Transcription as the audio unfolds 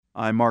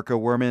I'm Marco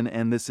Werman,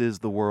 and this is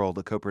The World,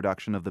 a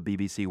co-production of the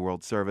BBC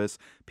World Service,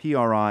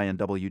 PRI, and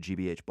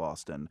WGBH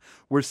Boston.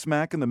 We're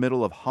smack in the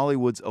middle of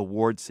Hollywood's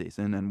award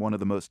season, and one of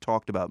the most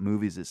talked about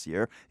movies this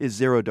year is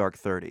Zero Dark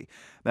 30.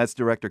 That's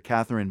director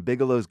Kathryn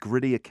Bigelow's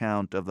gritty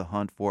account of the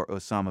hunt for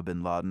Osama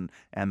bin Laden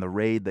and the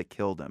raid that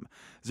killed him.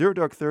 Zero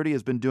Dark 30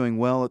 has been doing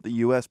well at the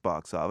U.S.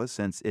 box office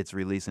since its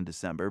release in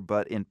December,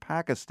 but in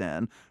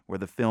Pakistan, where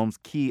the film's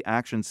key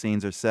action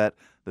scenes are set,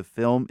 the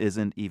film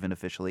isn't even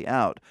officially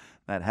out.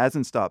 That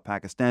hasn't stopped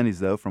Pakistanis,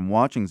 though, from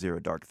watching Zero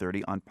Dark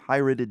 30 on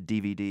pirated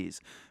DVDs.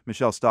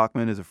 Michelle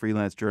Stockman is a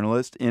freelance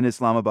journalist in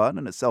Islamabad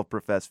and a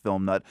self-professed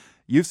film nut.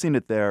 You've seen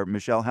it there.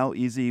 Michelle, how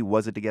easy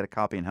was it to get a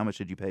copy, and how much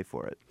did you pay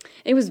for it?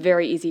 It was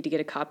very easy to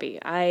get a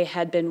copy. I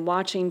had been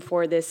watching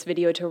for this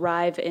video to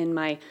arrive in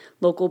my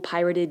local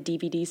pirated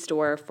DVD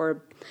store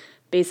for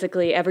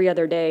basically every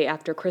other day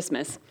after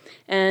Christmas.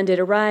 And it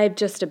arrived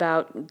just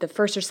about the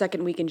first or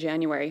second week in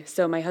January.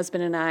 So my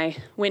husband and I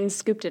went and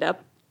scooped it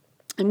up,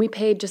 and we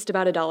paid just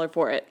about $1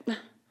 for it.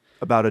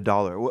 About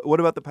 $1.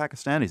 What about the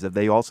Pakistanis? Have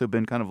they also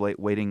been kind of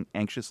waiting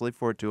anxiously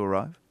for it to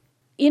arrive?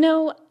 You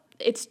know,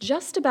 it's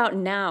just about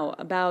now,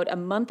 about a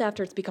month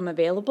after it's become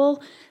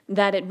available,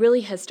 that it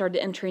really has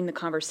started entering the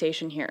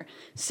conversation here.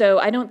 So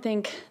I don't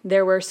think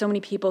there were so many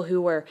people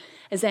who were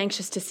as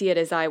anxious to see it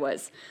as I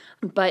was.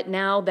 But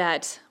now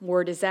that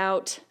word is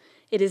out,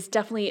 it is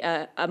definitely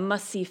a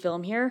must-see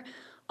film here,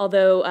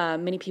 although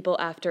many people,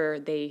 after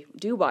they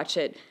do watch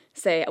it,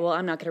 say, well,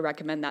 I'm not going to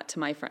recommend that to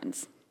my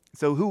friends.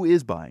 So who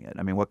is buying it?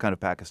 I mean, what kind of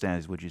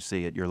Pakistanis would you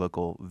see at your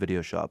local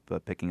video shop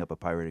picking up a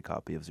pirated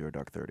copy of Zero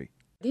Dark 30?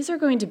 These are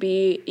going to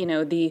be,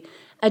 the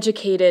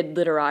educated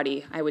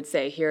literati, I would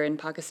say, here in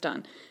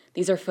Pakistan.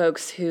 These are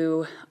folks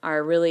who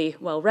are really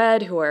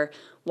well-read, who are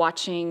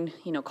watching,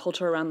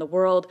 culture around the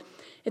world.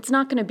 It's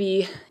not going to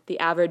be the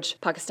average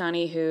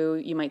Pakistani who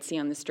you might see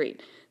on the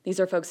street. These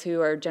are folks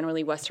who are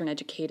generally Western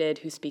educated,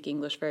 who speak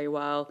English very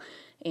well,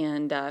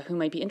 and who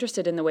might be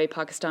interested in the way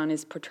Pakistan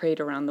is portrayed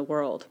around the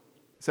world.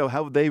 So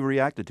how have they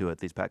reacted to it,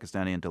 these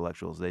Pakistani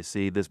intellectuals? They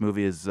see this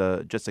movie as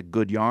just a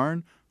good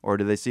yarn, or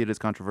do they see it as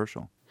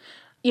controversial?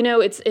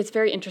 It's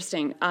very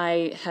interesting.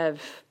 I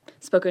have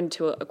spoken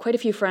to quite a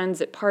few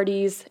friends at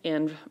parties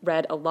and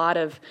read a lot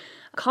of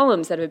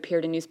columns that have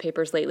appeared in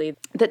newspapers lately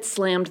that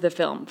slammed the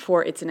film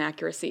for its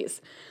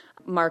inaccuracies.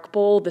 Mark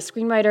Bowl, the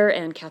screenwriter,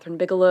 and Kathryn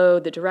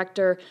Bigelow, the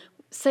director,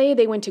 say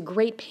they went to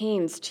great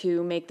pains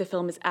to make the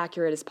film as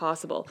accurate as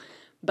possible.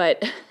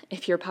 But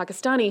if you're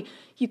Pakistani,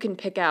 you can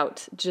pick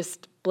out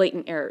just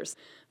blatant errors.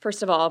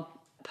 First of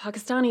all,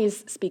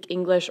 Pakistanis speak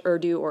English,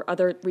 Urdu, or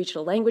other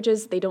regional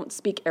languages. They don't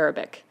speak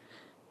Arabic,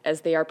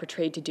 as they are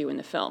portrayed to do in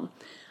the film.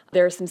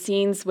 There are some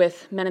scenes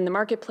with men in the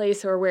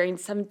marketplace who are wearing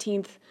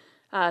 17th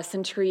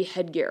century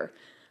headgear.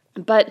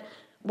 But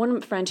one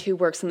friend who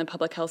works in the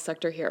public health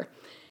sector here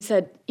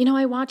said,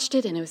 I watched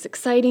it and it was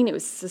exciting, it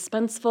was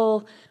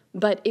suspenseful,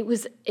 but it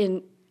was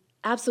an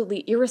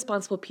absolutely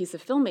irresponsible piece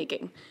of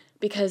filmmaking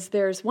because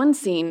there's one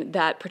scene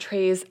that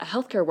portrays a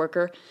healthcare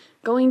worker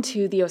going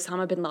to the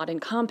Osama bin Laden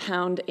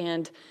compound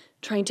and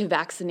trying to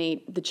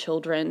vaccinate the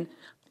children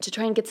to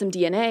try and get some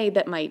DNA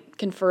that might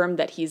confirm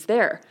that he's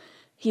there.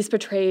 He's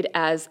portrayed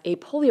as a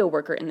polio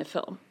worker in the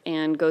film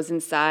and goes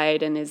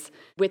inside and is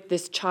with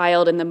this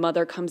child, and the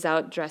mother comes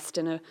out dressed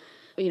in a,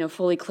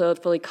 fully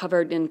clothed, fully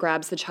covered, and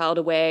grabs the child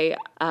away.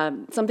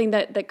 Something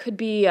that could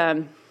be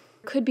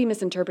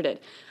misinterpreted.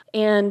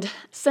 And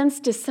since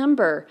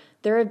December,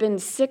 there have been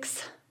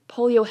 6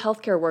 polio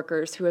healthcare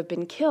workers who have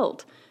been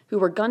killed, who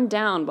were gunned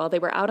down while they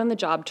were out on the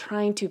job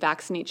trying to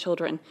vaccinate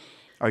children.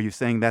 Are you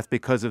saying that's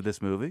because of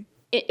this movie?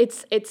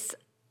 It's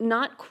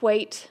not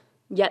quite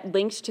yet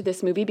linked to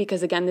this movie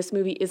because, again, this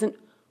movie isn't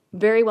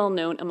very well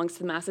known amongst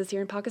the masses here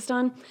in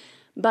Pakistan.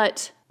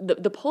 But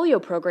the polio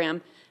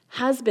program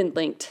has been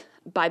linked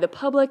by the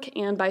public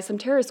and by some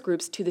terrorist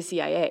groups to the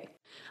CIA.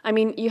 I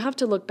mean, you have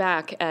to look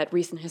back at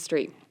recent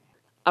history.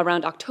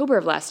 Around October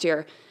of last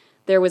year,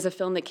 there was a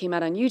film that came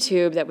out on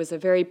YouTube that was a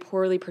very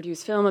poorly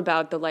produced film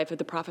about the life of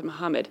the Prophet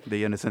Muhammad.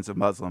 The innocence of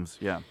Muslims,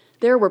 yeah.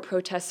 There were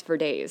protests for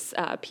days.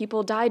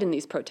 People died in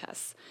these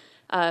protests.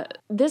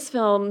 This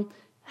film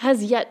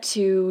has yet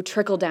to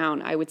trickle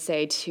down, I would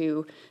say,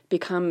 to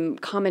become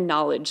common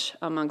knowledge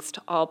amongst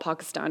all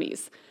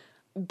Pakistanis.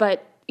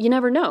 But you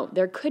never know.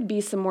 There could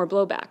be some more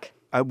blowback.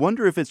 I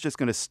wonder if it's just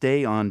going to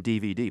stay on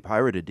DVD,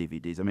 pirated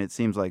DVDs. I mean, it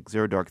seems like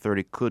Zero Dark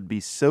 30 could be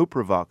so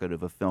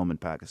provocative a film in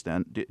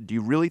Pakistan. Do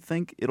you really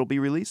think it'll be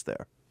released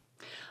there?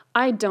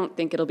 I don't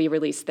think it'll be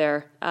released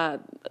there.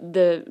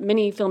 The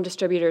many film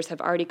distributors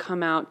have already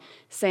come out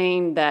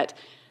saying that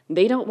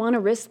they don't want to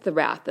risk the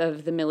wrath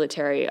of the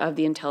military, of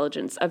the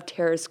intelligence, of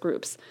terrorist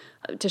groups,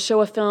 to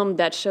show a film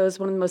that shows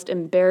one of the most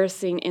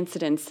embarrassing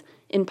incidents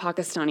in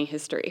Pakistani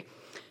history.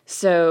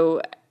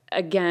 So,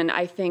 again,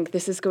 I think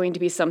this is going to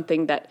be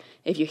something that,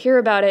 if you hear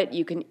about it,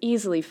 you can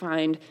easily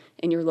find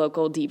in your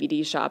local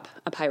DVD shop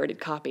a pirated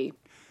copy.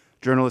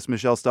 Journalist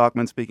Michelle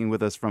Stockman speaking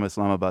with us from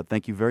Islamabad.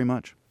 Thank you very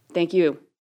much. Thank you.